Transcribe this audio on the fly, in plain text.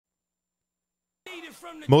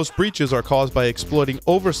Most breaches are caused by exploiting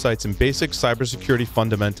oversights in basic cybersecurity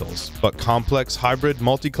fundamentals, but complex hybrid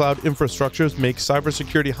multi-cloud infrastructures make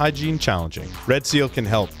cybersecurity hygiene challenging. Red Seal can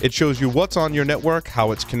help. It shows you what's on your network,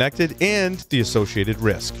 how it's connected, and the associated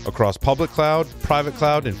risk across public cloud, private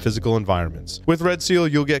cloud, and physical environments. With Red Seal,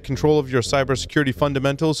 you'll get control of your cybersecurity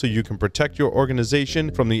fundamentals so you can protect your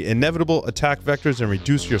organization from the inevitable attack vectors and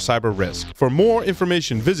reduce your cyber risk. For more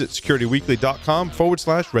information, visit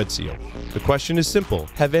securityweekly.com/Red Seal. The question is simple.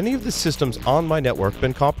 Have any of the systems on my network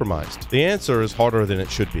been compromised? The answer is harder than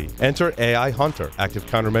it should be. Enter AI Hunter. Active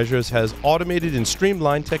Countermeasures has automated and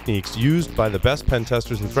streamlined techniques used by the best pen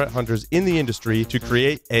testers and threat hunters in the industry to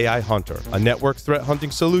create AI Hunter, a network threat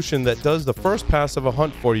hunting solution that does the first pass of a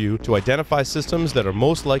hunt for you to identify systems that are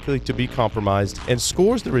most likely to be compromised and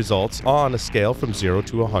scores the results on a scale from 0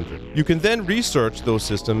 to 100. You can then research those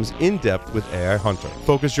systems in depth with AI Hunter.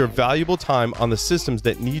 Focus your valuable time on the systems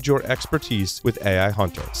that need your expertise with AI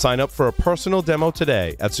Hunter. Sign up for a personal demo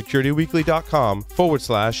today at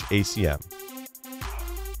securityweekly.com/ACM.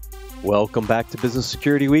 Welcome back to Business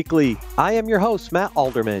Security Weekly. I am your host, Matt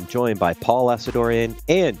Alderman, joined by Paul Asadorian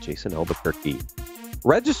and Jason Albuquerque.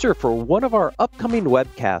 Register for one of our upcoming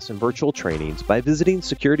webcasts and virtual trainings by visiting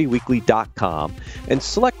securityweekly.com and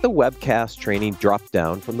select the webcast training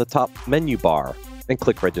drop-down from the top menu bar and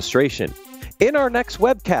click registration. In our next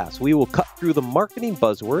webcast, we will cut through the marketing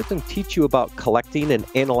buzzwords and teach you about collecting and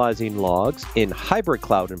analyzing logs in hybrid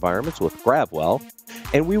cloud environments with Gravwell.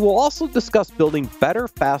 And we will also discuss building better,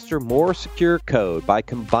 faster, more secure code by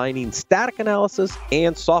combining static analysis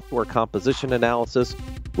and software composition analysis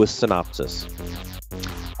with Synopsys.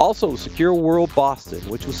 Also, Secure World Boston,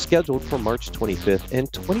 which was scheduled for March 25th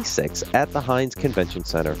and 26th at the Heinz Convention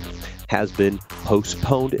Center, has been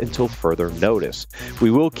postponed until further notice. We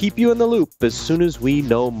will keep you in the loop as soon as we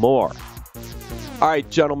know more. All right,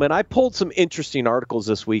 gentlemen, I pulled some interesting articles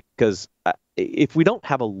this week because if we don't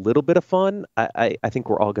have a little bit of fun, I think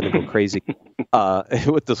we're all going to go crazy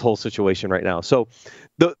with this whole situation right now. So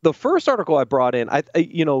the first article I brought in,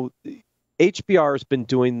 HBR has been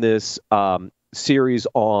doing this series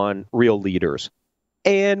on real leaders.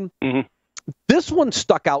 And this one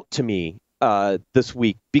stuck out to me this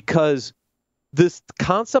week because this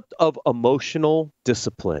concept of emotional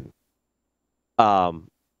discipline,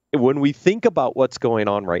 when we think about what's going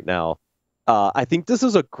on right now, I think this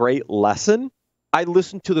is a great lesson. I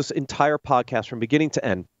listened to this entire podcast from beginning to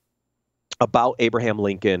end about Abraham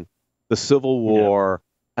Lincoln, the Civil War,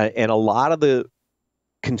 and a lot of the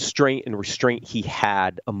constraint and restraint he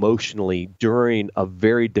had emotionally during a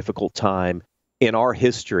very difficult time in our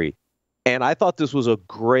history. And I thought this was a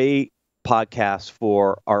great podcast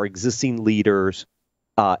for our existing leaders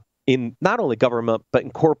in not only government, but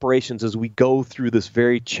in corporations as we go through this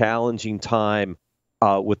very challenging time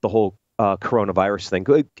with the whole coronavirus thing.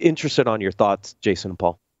 Interested on your thoughts, Jason and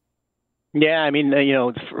Paul. Yeah, I mean,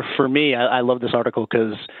 for me, I love this article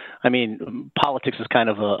because, I mean, politics is kind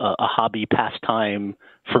of a hobby pastime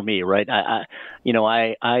for me, right? I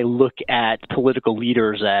look at political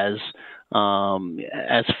leaders as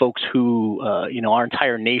folks who, our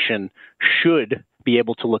entire nation should be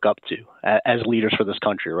able to look up to as leaders for this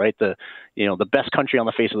country, right? The best country on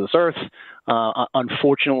the face of this earth.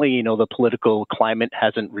 Unfortunately, the political climate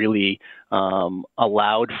hasn't really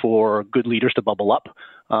allowed for good leaders to bubble up.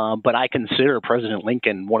 But I consider President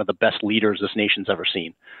Lincoln one of the best leaders this nation's ever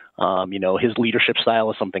seen. His leadership style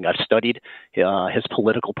is something I've studied. His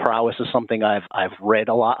political prowess is something I've read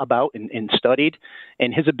a lot about and studied,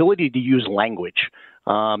 and his ability to use language.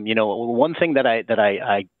 One thing that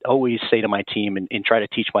I always say to my team and try to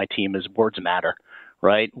teach my team is words matter,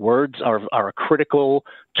 right? Words are a critical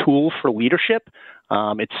tool for leadership.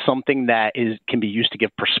 It's something that can be used to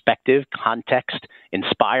give perspective, context,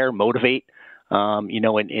 inspire, motivate.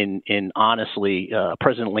 And honestly,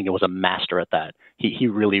 President Lincoln was a master at that. He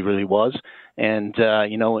really, really was. And,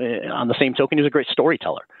 on the same token, he was a great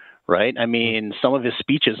storyteller, right? I mean, some of his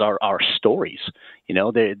speeches are stories.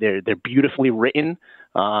 They're beautifully written.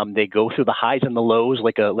 They go through the highs and the lows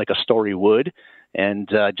like a story would. And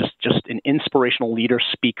just an inspirational leader,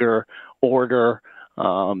 speaker, orator,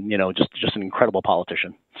 just an incredible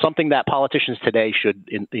politician. Something that politicians today should,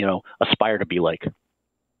 aspire to be like.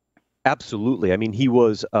 Absolutely. I mean, he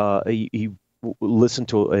was he listened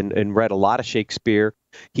to and read a lot of Shakespeare.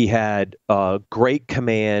 He had great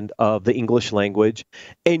command of the English language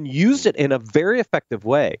and used it in a very effective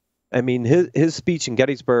way. I mean, his speech in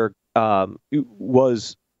Gettysburg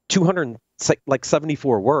was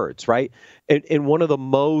 274 words, right? And one of the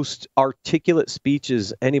most articulate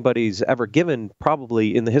speeches anybody's ever given,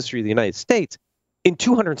 probably in the history of the United States. in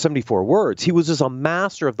 274 words. He was just a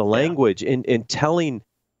master of the language in telling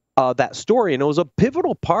that story. And it was a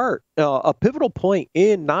pivotal point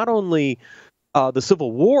in not only the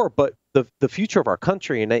Civil War, but the future of our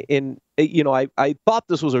country. And I thought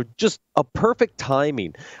this was just a perfect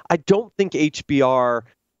timing. I don't think HBR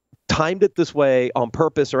timed it this way on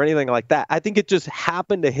purpose or anything like that. I think it just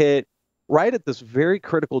happened to hit right at this very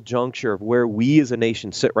critical juncture of where we as a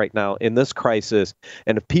nation sit right now in this crisis.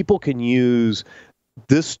 And if people can use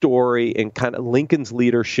this story and kind of Lincoln's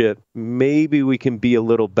leadership, maybe we can be a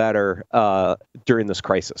little better during this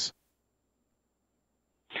crisis.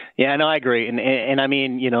 Yeah, no, I agree. And I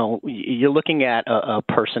mean, you're looking at a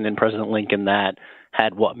person in President Lincoln that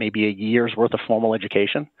had maybe a year's worth of formal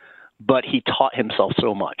education, but he taught himself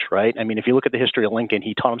so much, right? I mean, if you look at the history of Lincoln,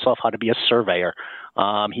 he taught himself how to be a surveyor.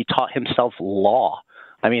 He taught himself law.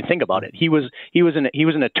 I mean, think about it. He was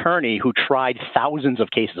an attorney who tried thousands of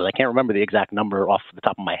cases. I can't remember the exact number off the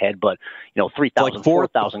top of my head, but 3,000,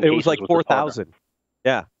 4,000 cases. It was like 4,000.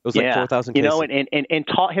 Yeah, it was like 4,000 cases. And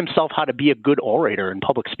taught himself how to be a good orator and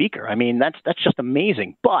public speaker. I mean, that's just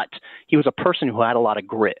amazing. But he was a person who had a lot of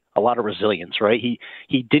grit, a lot of resilience, right?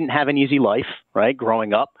 He didn't have an easy life, right,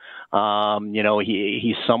 growing up.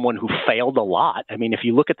 He's someone who failed a lot. I mean, if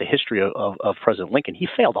you look at the history of President Lincoln, he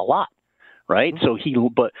failed a lot. Right. So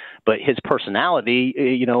but his personality,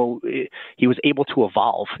 he was able to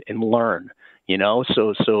evolve and learn,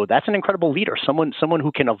 so that's an incredible leader, someone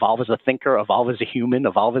who can evolve as a thinker, evolve as a human,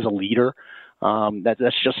 evolve as a leader.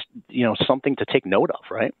 That's just, something to take note of.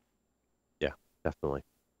 Right. Yeah, definitely.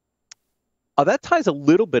 That ties a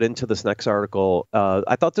little bit into this next article.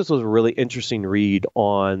 I thought this was a really interesting read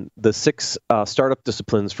on the 6 startup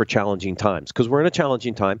disciplines for challenging times, because we're in a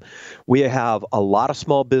challenging time. We have a lot of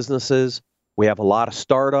small businesses. We have a lot of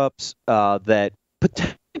startups that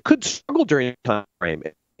potentially could struggle during the time frame.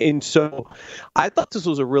 And so I thought this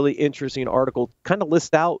was a really interesting article, kind of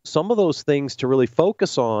list out some of those things to really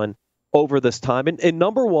focus on over this time. And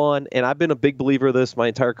number one, and I've been a big believer of this my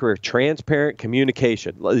entire career, transparent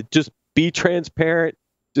communication. Just be transparent.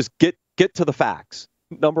 Just get to the facts.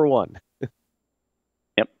 Number one.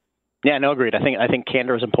 Yeah, no, agreed. I think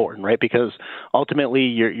candor is important, right? Because ultimately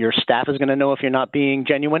your staff is going to know if you're not being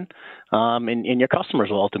genuine, and your customers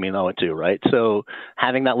will ultimately know it too, right? So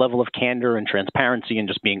having that level of candor and transparency and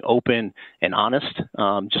just being open and honest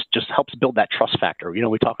just helps build that trust factor.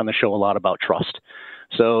 We talk on the show a lot about trust.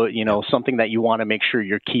 So something that you want to make sure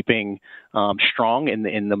you're keeping strong in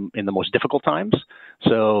the most difficult times.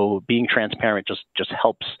 So being transparent just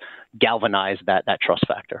helps galvanize that trust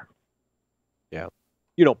factor. Yeah.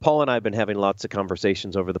 Paul and I have been having lots of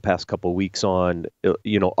conversations over the past couple of weeks on,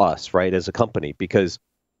 us, right, as a company, because,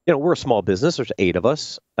 we're a small business. There's 8 of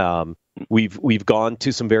us. We've gone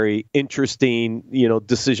to some very interesting,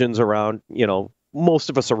 decisions around, most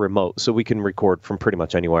of us are remote, so we can record from pretty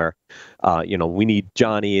much anywhere. We need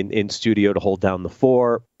Johnny in studio to hold down the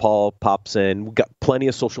fort. Paul pops in. We've got plenty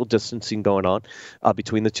of social distancing going on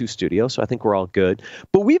between the 2 studios, so I think we're all good.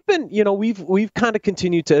 But we've been, we've kind of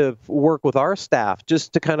continued to work with our staff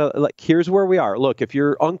just to kind of here's where we are. Look, if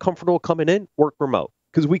you're uncomfortable coming in, work remote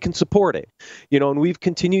because we can support it. And we've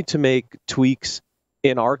continued to make tweaks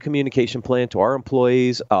in our communication plan to our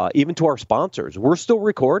employees, even to our sponsors. We're still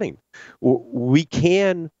recording. We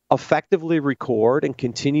can effectively record and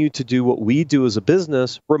continue to do what we do as a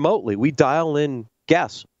business remotely. We dial in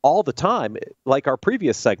guests all the time, like our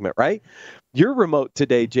previous segment, right? You're remote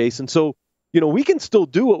today, Jason. So, we can still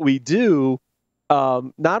do what we do,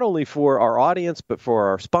 not only for our audience, but for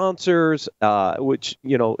our sponsors, which,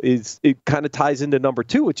 it kind of ties into number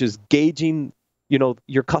 2, which is gauging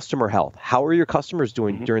your customer health. How are your customers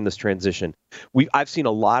doing during this transition? I've seen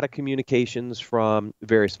a lot of communications from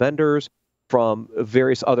various vendors, from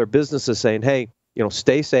various other businesses saying, hey,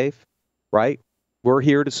 stay safe, right? We're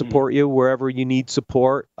here to support you wherever you need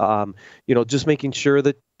support. Just making sure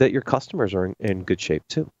that your customers are in good shape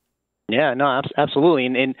too. Yeah, no, absolutely.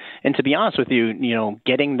 And to be honest with you,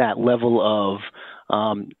 getting that level of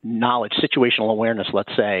knowledge, situational awareness,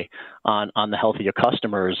 let's say, on the health of your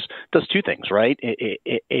customers does 2 things, right?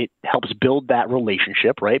 It helps build that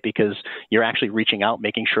relationship, right? Because you're actually reaching out,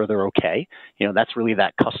 making sure they're okay. That's really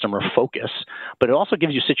that customer focus. But it also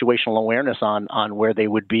gives you situational awareness on where they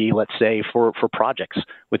would be, let's say, for projects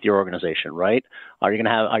with your organization, right? Are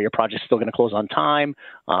your projects still going to close on time?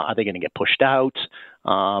 Are they going to get pushed out?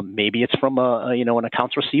 Maybe it's from an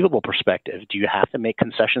accounts receivable perspective. Do you have to make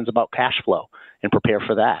concessions about cash flow and prepare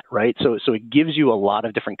for that, right? So it gives you a lot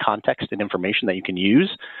of different context and information that you can use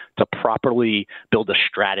to properly build a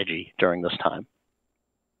strategy during this time.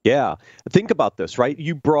 Yeah. Think about this, right?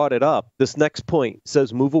 You brought it up. This next point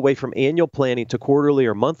says move away from annual planning to quarterly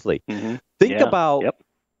or monthly. Think about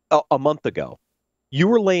a month ago. You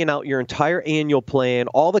were laying out your entire annual plan,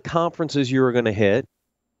 all the conferences you were going to hit,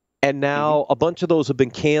 and now a bunch of those have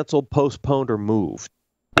been canceled, postponed, or moved.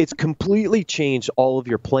 It's completely changed all of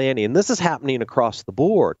your planning. And this is happening across the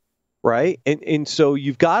board, right? And so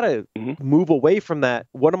you've got to move away from that.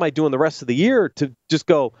 What am I doing the rest of the year to just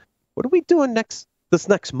go, what are we doing this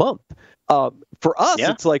next month? For us,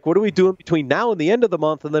 it's like, what are we doing between now and the end of the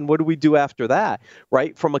month? And then what do we do after that,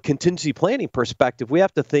 right? From a contingency planning perspective, we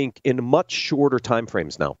have to think in much shorter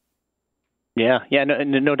timeframes now. Yeah,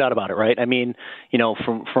 no doubt about it, right? I mean,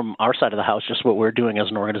 from our side of the house, just what we're doing as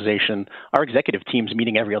an organization, our executive team's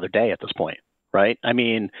meeting every other day at this point, right? I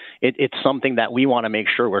mean, it's something that we want to make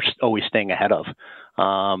sure we're always staying ahead of.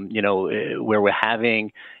 Where we're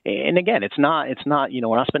having, and again, it's not,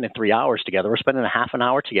 we're not spending 3 hours together. We're spending a half an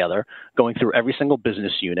hour together going through every single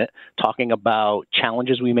business unit, talking about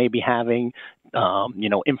challenges we may be having,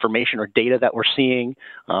 information or data that we're seeing,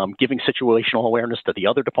 giving situational awareness to the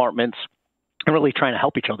other departments, and really trying to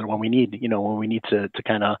help each other when we need to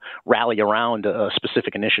kind of rally around a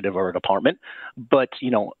specific initiative or a department. But,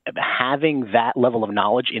 having that level of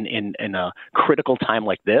knowledge in a critical time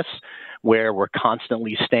like this, where we're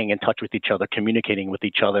constantly staying in touch with each other, communicating with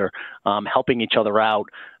each other, helping each other out,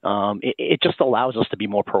 it just allows us to be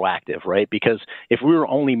more proactive, right? Because if we were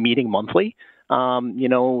only meeting monthly,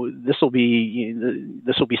 this will be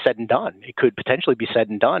said and done. It could potentially be said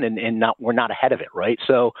and done, and we're not ahead of it, right?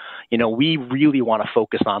 So, we really want to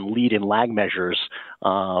focus on lead and lag measures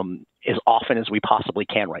as often as we possibly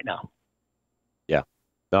can right now. Yeah,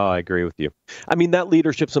 no, I agree with you. I mean, that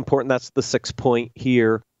leadership's important. That's the 6th point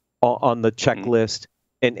here on the checklist.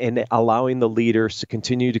 And allowing the leaders to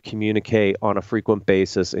continue to communicate on a frequent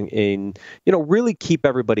basis and really keep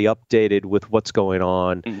everybody updated with what's going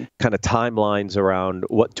on, kind of timelines around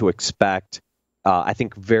what to expect. I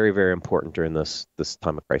think very, very important during this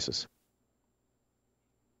time of crisis.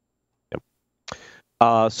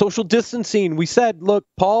 Yep. Social distancing. We said, look,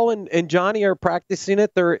 Paul and Johnny are practicing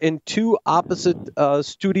it. They're in 2 opposite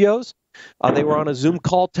studios. They were on a Zoom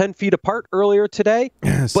call 10 feet apart earlier today.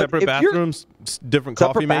 Separate bathrooms, different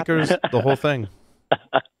coffee makers, the whole thing.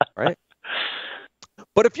 Right.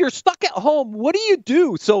 But if you're stuck at home, what do you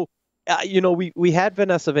do? So, we had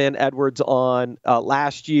Vanessa Van Edwards on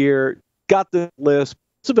last year, got the list.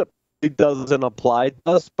 Some of it doesn't apply to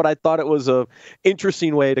us, but I thought it was an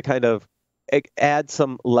interesting way to kind of add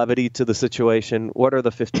some levity to the situation. What are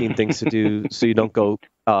the 15 things to do so you don't go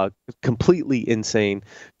completely insane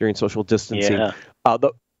during social distancing? Yeah. I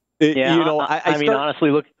mean,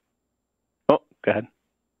 honestly, look. Oh, go ahead.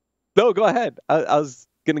 No, go ahead. I was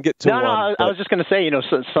going to get to one. No, I was just going to say,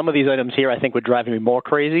 some of these items here I think would drive me more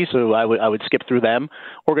crazy, so I would skip through them.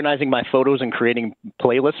 Organizing my photos and creating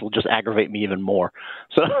playlists will just aggravate me even more.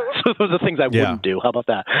 So those are things I wouldn't do. How about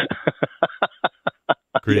that?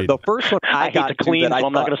 Yeah, the first one I got hate to clean, so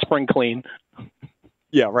I'm not going to spring clean.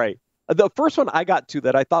 Yeah, right. The first one I got to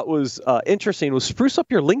that I thought was interesting was spruce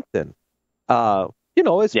up your LinkedIn.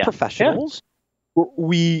 As professionals,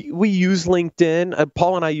 we use LinkedIn.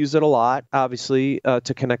 Paul and I use it a lot, obviously,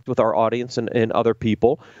 to connect with our audience and other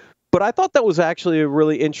people. But I thought that was actually a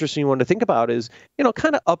really interesting one to think about is,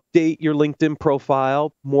 kind of update your LinkedIn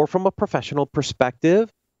profile more from a professional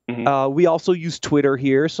perspective. We also use Twitter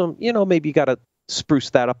here. So, maybe you got to spruce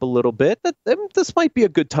that up a little bit. This might be a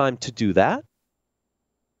good time to do that.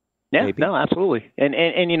 Yeah, maybe. No, absolutely. And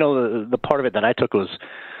the part of it that I took was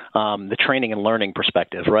the training and learning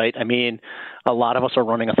perspective, right? I mean, a lot of us are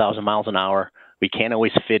running 1,000 miles an hour. We can't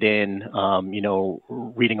always fit in,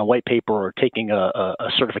 reading a white paper or taking a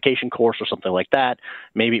certification course or something like that.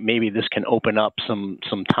 Maybe this can open up some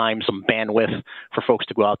time, some bandwidth for folks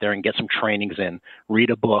to go out there and get some trainings in, read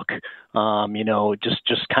a book,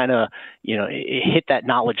 just kind of, hit that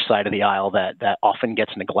knowledge side of the aisle that often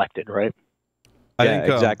gets neglected, right? I think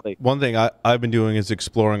exactly. One thing I've been doing is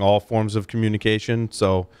exploring all forms of communication.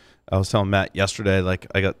 So I was telling Matt yesterday, like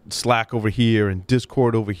I got Slack over here and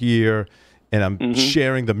Discord over here, and I'm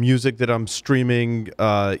sharing the music that I'm streaming,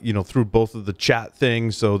 through both of the chat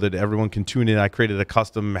things so that everyone can tune in. I created a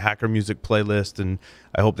custom hacker music playlist, and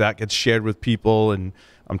I hope that gets shared with people. And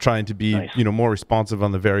I'm trying to be, more responsive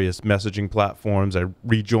on the various messaging platforms. I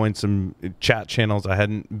rejoined some chat channels I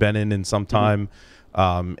hadn't been in some time.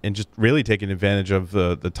 And just really taking advantage of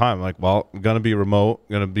the time. Like, well, I'm going to be remote,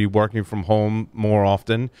 going to be working from home more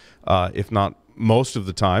often, if not most of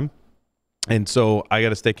the time. And so I got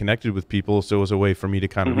to stay connected with people. So it was a way for me to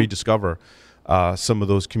kind of rediscover some of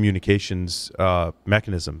those communications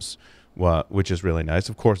mechanisms, which is really nice.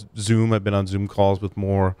 Of course, Zoom. I've been on Zoom calls with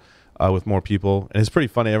more people, and it's pretty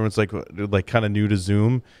funny. Everyone's like kind of new to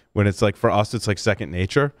Zoom when it's like, for us, it's like second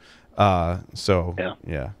nature. So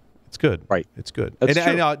yeah. It's good. Right. It's good. That's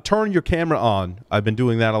true. And turn your camera on. I've been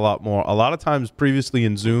doing that a lot more. A lot of times previously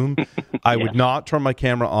in Zoom, I would not turn my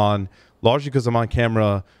camera on, largely because I'm on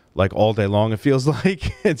camera like all day long, it feels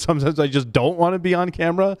like. And sometimes I just don't want to be on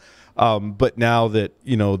camera. But now that,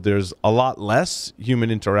 there's a lot less human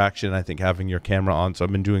interaction, I think having your camera on. So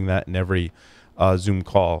I've been doing that in every Zoom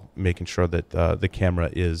call, making sure that the camera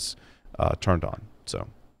is turned on. So.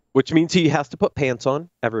 Which means he has to put pants on,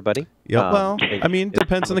 everybody. Yeah, well,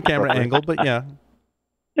 depends on the camera angle, but yeah.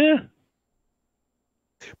 Yeah.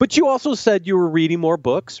 But you also said you were reading more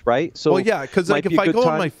books, right? So, well, yeah, because like if I go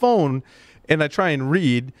on my phone and I try and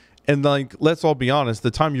read, and like, let's all be honest,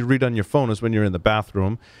 the time you read on your phone is when you're in the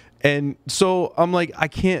bathroom. And so I'm like, I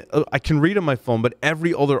can read on my phone, but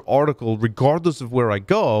every other article, regardless of where I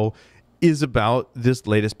go, is about this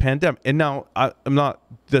latest pandemic. And now I'm not,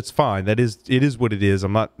 that's fine. It is what it is.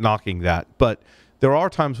 I'm not knocking that. But there are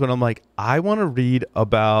times when I'm like, I want to read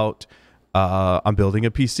about, I'm building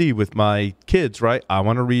a PC with my kids, right? I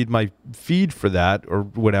want to read my feed for that or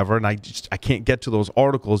whatever. And I can't get to those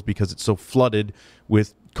articles because it's so flooded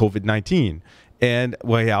with COVID-19. And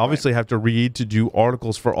I obviously have to read to do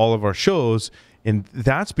articles for all of our shows. And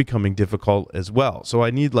that's becoming difficult as well. So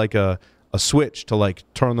I need like a switch to like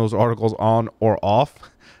turn those articles on or off.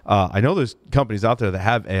 I know there's companies out there that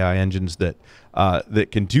have AI engines that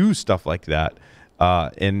can do stuff like that.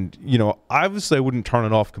 And obviously I wouldn't turn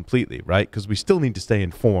it off completely, right? Because we still need to stay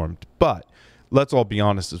informed. But let's all be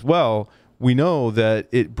honest as well. We know that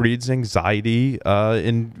it breeds anxiety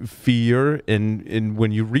and fear and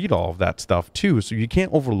when you read all of that stuff too. So you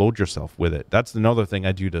can't overload yourself with it. That's another thing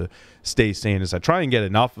I do to stay sane is I try and get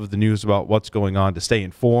enough of the news about what's going on to stay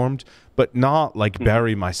informed, but not like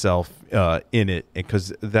bury myself in it,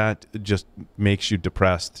 because that just makes you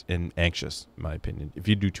depressed and anxious, in my opinion, if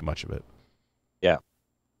you do too much of it. Yeah,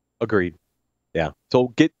 agreed. Yeah.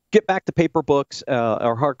 So get back to paper books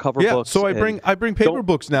or hardcover books. So I bring paper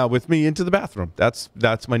books now with me into the bathroom. That's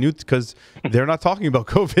my new, because they're not talking about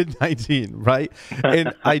COVID-19, right?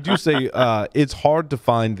 And I do say it's hard to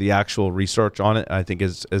find the actual research on it. I think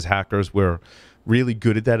as hackers, we're really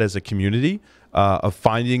good at that as a community of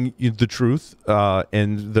finding the truth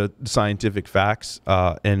and the scientific facts.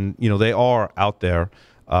 And they are out there.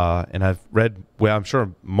 And I've read, well, I'm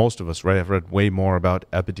sure most of us, right? I've read way more about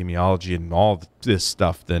epidemiology and all this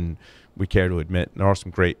stuff than we care to admit. And there are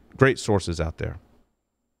some great sources out there.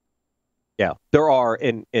 Yeah, there are.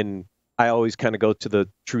 And I always kind of go to the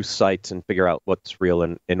truth sites and figure out what's real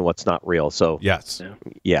and what's not real. So yes.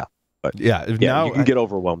 Yeah. But now you can get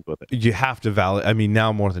overwhelmed with it. You have to validate. I mean,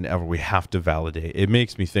 now more than ever, we have to validate. It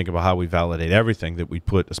makes me think about how we validate everything that we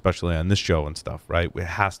put, especially on this show and stuff, right? It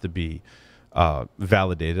has to be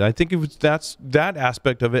validated. I think that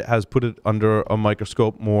aspect of it has put it under a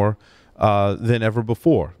microscope more than ever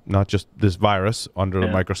before. Not just this virus under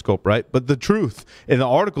a microscope, right? But the truth in the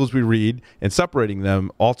articles we read and separating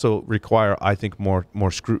them also require, I think, more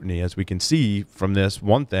scrutiny. As we can see from this,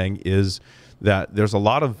 one thing is that there's a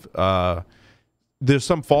lot of there's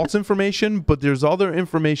some false information, but there's other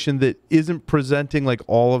information that isn't presenting like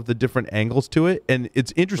all of the different angles to it. And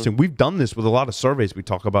it's interesting. We've done this with a lot of surveys we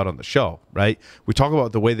talk about on the show, right? We talk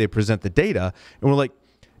about the way they present the data, and we're like,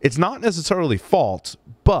 it's not necessarily false,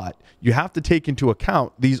 but you have to take into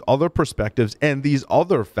account these other perspectives and these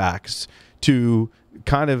other facts to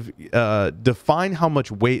kind of define how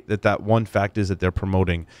much weight that one fact is that they're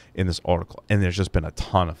promoting in this article. And there's just been a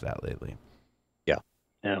ton of that lately.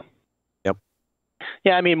 Yeah.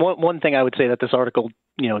 Yeah, I mean, one thing I would say that this article,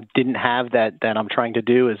 didn't have that I'm trying to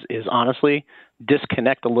do is honestly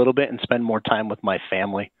disconnect a little bit and spend more time with my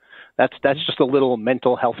family. That's just a little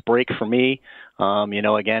mental health break for me.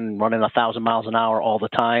 Again, running 1,000 miles an hour all the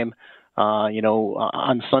time.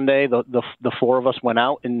 On Sunday, the four of us went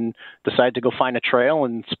out and decided to go find a trail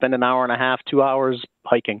and spend an hour and a half, 2 hours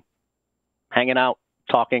hiking, hanging out,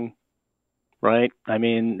 talking. Right? I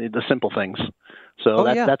mean, the simple things. So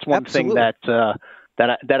that's one thing that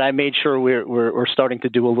I made sure we're starting to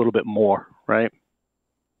do a little bit more, right?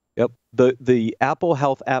 Yep. The Apple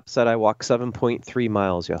Health app said I walked 7.3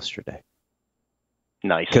 miles yesterday.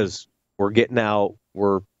 Nice. Because we're getting out,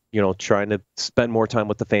 we're trying to spend more time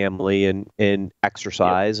with the family and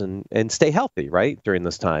exercise and stay healthy, right, during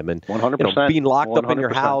this time. And 100%, being locked 100%. up in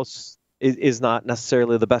your house is not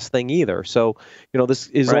necessarily the best thing either. So, this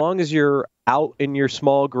as long as you're out in your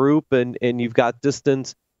small group and you've got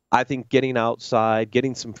distance, I think getting outside,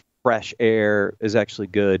 getting some fresh air is actually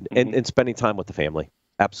good, and spending time with the family.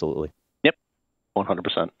 Absolutely.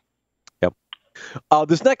 100%. Yep.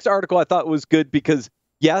 This next article I thought was good because,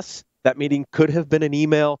 yes, that meeting could have been an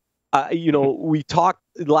email. We talked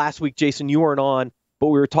last week, Jason, you weren't on, but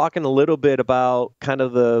we were talking a little bit about kind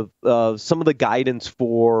of the some of the guidance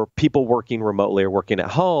for people working remotely or working at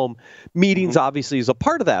home. Meetings obviously is a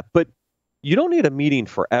part of that, but you don't need a meeting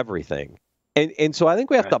for everything. And so I think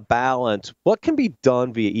we have to balance what can be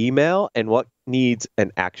done via email and what needs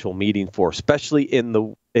an actual meeting for, especially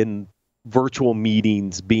in virtual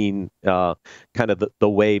meetings being kind of the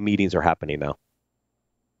way meetings are happening now.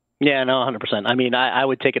 Yeah, no, 100%. I mean, I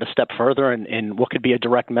would take it a step further in what could be a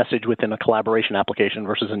direct message within a collaboration application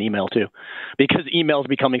versus an email too, because email is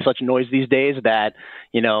becoming such noise these days that,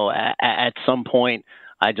 at some point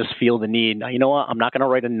I just feel the need, you know what, I'm not going to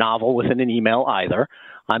write a novel within an email either.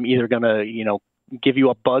 I'm either going to, give you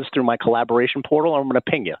a buzz through my collaboration portal, or I'm going to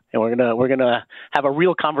ping you, and we're going to have a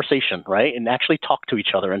real conversation, right? And actually talk to each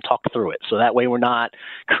other and talk through it. So that way we're not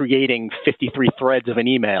creating 53 threads of an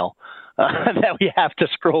email that we have to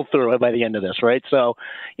scroll through by the end of this, right? So,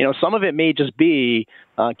 some of it may just be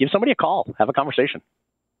give somebody a call, have a conversation.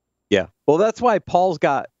 Yeah. Well, that's why Paul's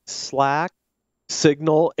got Slack,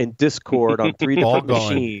 Signal, and Discord on 3 different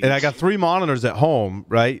machines. And I got 3 monitors at home,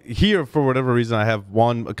 right? Here, for whatever reason, I have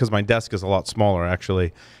one because my desk is a lot smaller,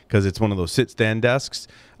 actually, because it's one of those sit-stand desks.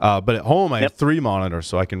 But at home, I have 3 monitors,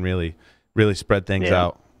 so I can really, really spread things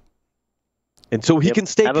out. And so he can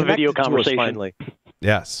stay have connected a video conversation. To us finally.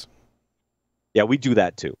 Yes. Yeah, we do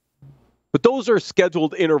that too. But those are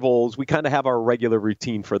scheduled intervals. We kind of have our regular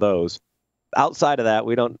routine for those. Outside of that,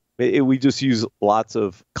 we don't. We just use lots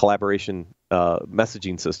of collaboration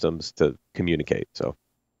messaging systems to communicate. So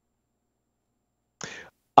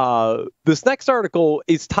this next article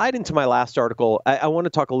is tied into my last article. I want to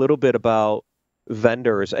talk a little bit about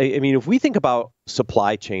vendors. I mean, if we think about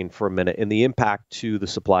supply chain for a minute and the impact to the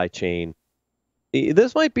supply chain,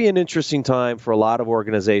 this might be an interesting time for a lot of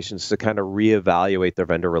organizations to kind of reevaluate their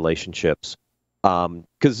vendor relationships.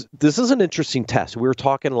 Because this is an interesting test. We were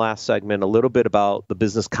talking last segment a little bit about the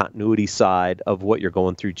business continuity side of what you're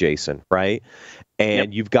going through, Jason, right?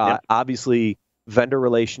 And you've got obviously vendor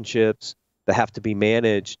relationships that have to be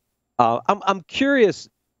managed. I'm curious,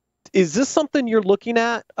 is this something you're looking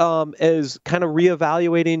at as kind of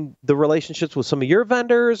reevaluating the relationships with some of your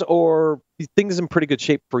vendors, or things in pretty good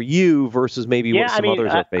shape for you versus maybe what some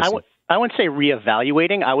others are facing? I wouldn't say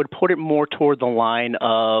reevaluating. I would put it more toward the line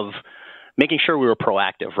of making sure we were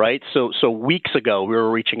proactive, right? So weeks ago, we were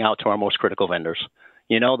reaching out to our most critical vendors.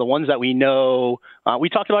 The ones that we know, we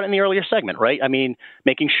talked about it in the earlier segment, right? I mean,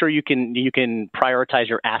 making sure you can prioritize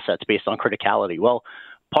your assets based on criticality. Well,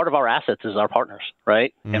 part of our assets is our partners,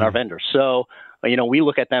 right? And our vendors. So, we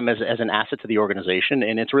look at them as an asset to the organization,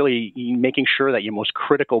 and it's really making sure that your most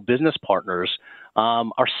critical business partners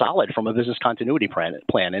are solid from a business continuity plan.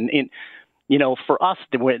 And for us,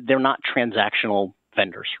 they're not transactional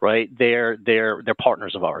vendors, right? They're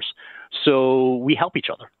partners of ours. So we help each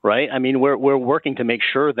other, right? I mean, we're working to make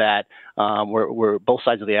sure that we're both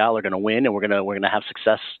sides of the aisle are going to win, and we're going to have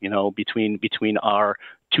success, between our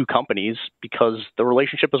 2 companies, because the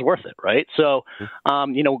relationship is worth it, right? So,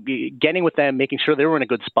 getting with them, making sure they were in a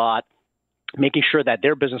good spot, making sure that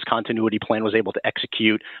their business continuity plan was able to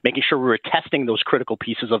execute, making sure we were testing those critical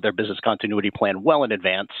pieces of their business continuity plan well in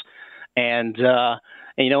advance, and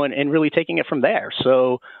really taking it from there.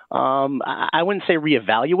 So I wouldn't say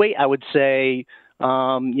reevaluate. I would say,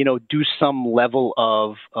 do some level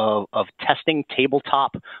of testing,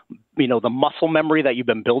 tabletop, the muscle memory that you've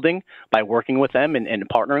been building by working with them and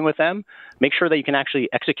partnering with them. Make sure that you can actually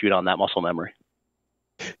execute on that muscle memory.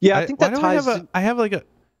 Yeah, I think that ties. I have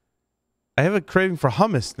a craving for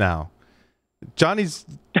hummus now. Johnny's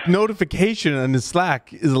notification on his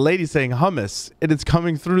Slack is a lady saying hummus, and it's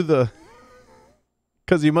coming through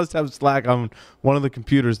because you must have Slack on one of the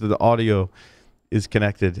computers that the audio is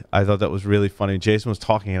connected. I thought that was really funny. Jason was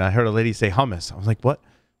talking, and I heard a lady say hummus. I was like, what?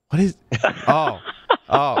 What is? Oh.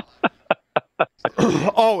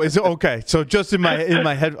 Oh, is it okay? So just in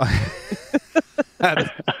my head,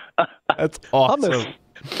 that's awesome. Hummus.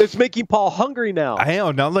 It's making Paul hungry now. I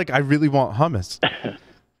am now. Like, I really want hummus.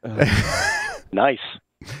 Nice.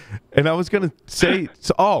 And I was gonna say,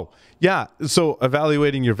 so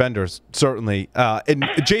evaluating your vendors, certainly. And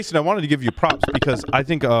Jason, I wanted to give you props because I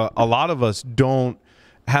think a lot of us don't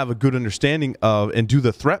have a good understanding of and do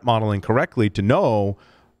the threat modeling correctly to know.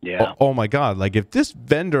 Yeah. Oh my God! Like, if this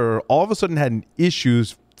vendor all of a sudden had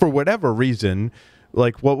issues for whatever reason,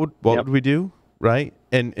 like what would we do, right?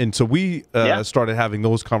 And so we started having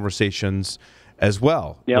those conversations as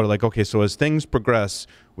well. We're like, okay, so as things progress,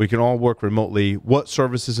 we can all work remotely. What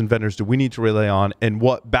services and vendors do we need to rely on, and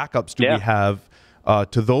what backups do we have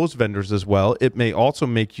to those vendors as well. It may also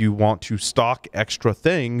make you want to stock extra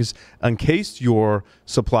things in case your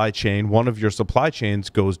supply chain, one of your supply chains,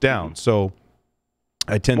 goes down. So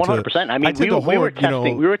I tend 100%. to. I mean, we were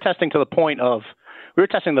testing. We were testing to the point of.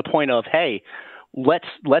 Hey,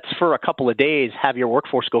 let's for a couple of days have your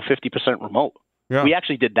workforce go 50% remote. Yeah. We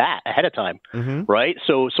actually did that ahead of time, right?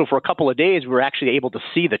 So for a couple of days, we were actually able to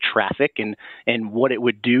see the traffic and what it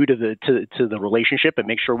would do to the relationship, and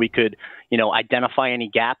make sure we could, identify any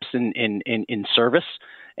gaps in service,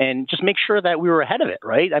 and just make sure that we were ahead of it,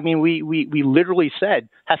 right? I mean, we literally said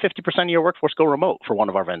have 50% of your workforce go remote for one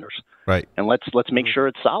of our vendors, right? And let's make sure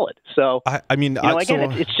it's solid. So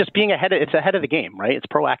it's just being ahead of the game, right? It's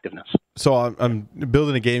proactiveness. So I'm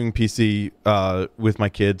building a gaming PC with my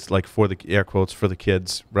kids, like for the air quotes for the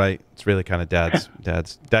kids, right? It's really kind of dad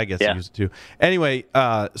gets to use it too. Anyway,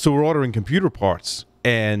 so we're ordering computer parts,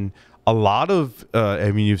 and a lot of,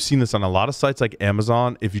 you've seen this on a lot of sites like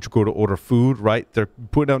Amazon. If you go to order food, right, they're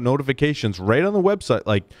putting out notifications right on the website,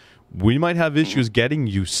 like, we might have issues getting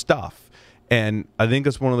you stuff. And I think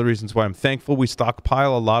that's one of the reasons why I'm thankful we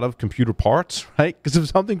stockpile a lot of computer parts, right? Because if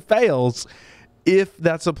something fails, if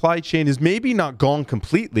that supply chain is maybe not gone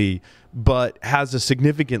completely, but has a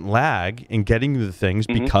significant lag in getting the things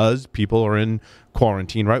because people are in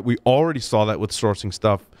quarantine, right? We already saw that with sourcing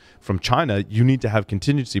stuff from China. You need to have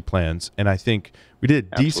contingency plans. And I think we did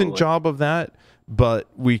a decent job of that, but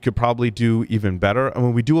we could probably do even better. And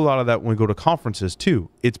when we do a lot of that when we go to conferences too,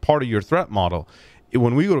 it's part of your threat model.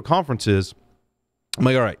 When we go to conferences, I'm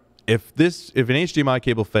like, all right, if an HDMI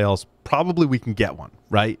cable fails, probably we can get one,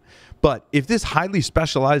 right? But if this highly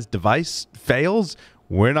specialized device fails,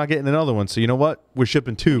 we're not getting another one. So you know what? We're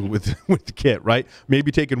shipping two with the kit, right?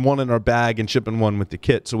 Maybe taking one in our bag and shipping one with the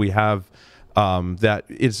kit. So we have that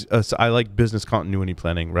is, I like business continuity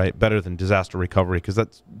planning, right? Better than disaster recovery, because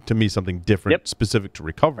that's, to me, something different, specific to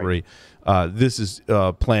recovery. Right. This is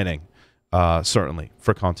planning, certainly,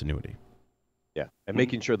 for continuity. Yeah, and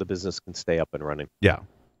making sure the business can stay up and running. Yeah.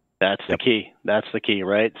 That's the key. That's the key,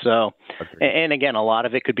 right? So, and again, a lot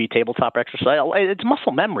of it could be tabletop exercise. It's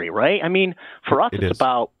muscle memory, right? I mean, for us, it's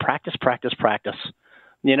about practice, practice, practice.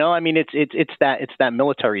 I mean, it's that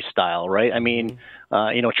military style, right? I mean,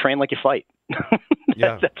 train like you fight.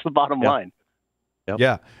 That's the bottom line. Yep.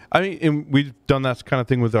 Yeah. I mean, and we've done that kind of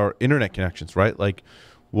thing with our internet connections, right? Like,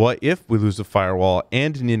 what if we lose a firewall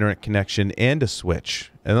and an internet connection and a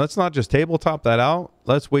switch? And let's not just tabletop that out.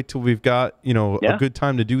 Let's wait till we've got, a good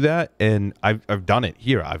time to do that. And I've done it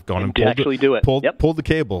here. I've gone and pulled the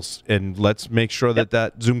cables, and let's make sure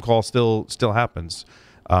that Zoom call still happens.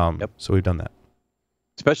 So we've done that.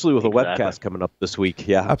 Especially with a webcast coming up this week.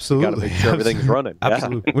 Yeah, absolutely. Got to make sure everything's running.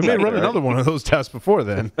 Absolutely. We may run another one of those tests before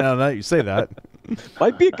then. Now that you say that.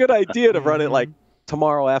 Might be a good idea to run it like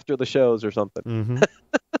tomorrow after the shows or something.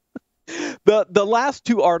 The last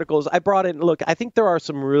two articles I brought in, look, I think there are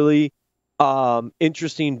some really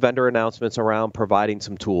interesting vendor announcements around providing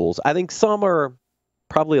some tools. I think some are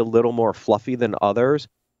probably a little more fluffy than others.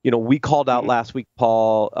 We called out last week,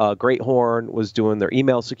 Paul, Great Horn was doing their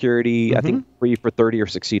email security, I think free for 30 or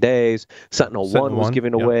 60 days. Sentinel-1 was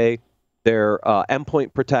giving away their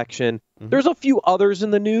endpoint protection. There's a few others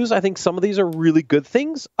in the news. I think some of these are really good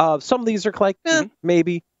things. Some of these are like,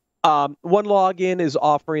 maybe. OneLogin is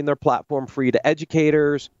offering their platform free to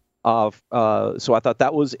educators. So I thought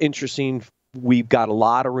that was interesting. We've got a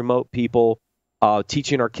lot of remote people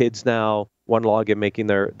teaching our kids now. OneLogin making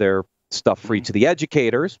their stuff free to the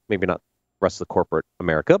educators. Maybe not the rest of the corporate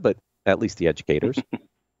America, but at least the educators.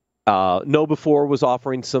 KnowBe4 was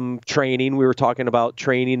offering some training. We were talking about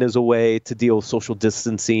training as a way to deal with social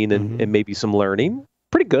distancing and maybe some learning.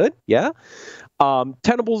 Pretty good, yeah.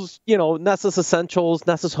 Tenable's, Nessus Essentials.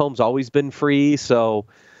 Nessus Home's always been free, so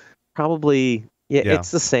probably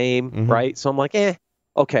it's the same, right? So I'm like,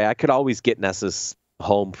 okay, I could always get Nessus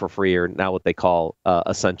Home for free, or now what they call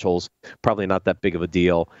Essentials. Probably not that big of a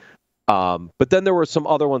deal. But then there were some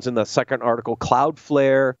other ones in the second article.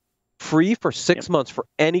 Cloudflare, free for 6 months for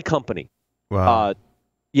any company. Wow.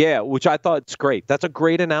 Which I thought it's great. That's a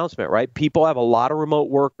great announcement, right? People have a lot of remote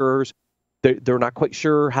workers. They're not quite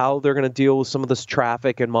sure how they're going to deal with some of this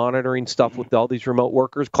traffic and monitoring stuff with all these remote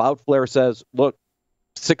workers. Cloudflare says, look,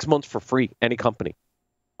 6 months for free, any company.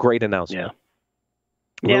 Great announcement.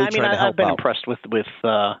 Yeah, really I've been impressed with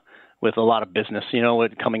a lot of business,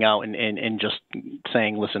 coming out and just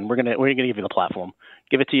saying, listen, we're gonna give you the platform,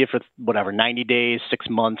 give it to you for whatever, 90 days, 6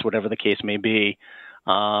 months, whatever the case may be.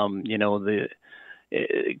 The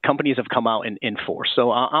companies have come out in force,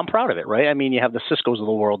 so I'm proud of it, right? I mean, you have the Ciscos of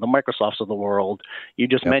the world, the Microsofts of the world. You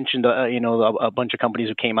just mentioned, a bunch of companies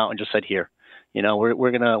who came out and just said, here,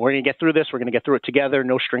 we're gonna get through this. We're gonna get through it together.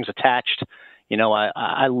 No strings attached.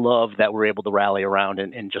 I love that we're able to rally around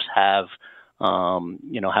and just have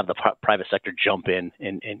have the private sector jump in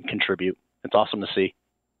and contribute. It's awesome to see.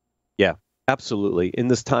 Yeah, absolutely. In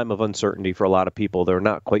this time of uncertainty for a lot of people, they're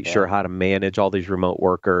not quite sure how to manage all these remote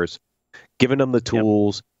workers, giving them the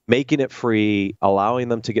tools, making it free, allowing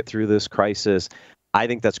them to get through this crisis. I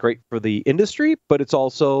think that's great for the industry, but it's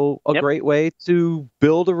also a great way to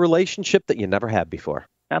build a relationship that you never had before.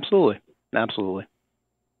 Absolutely. Absolutely.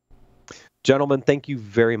 Gentlemen, thank you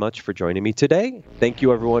very much for joining me today. Thank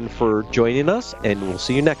you, everyone, for joining us, and we'll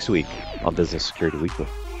see you next week on Business Security Weekly.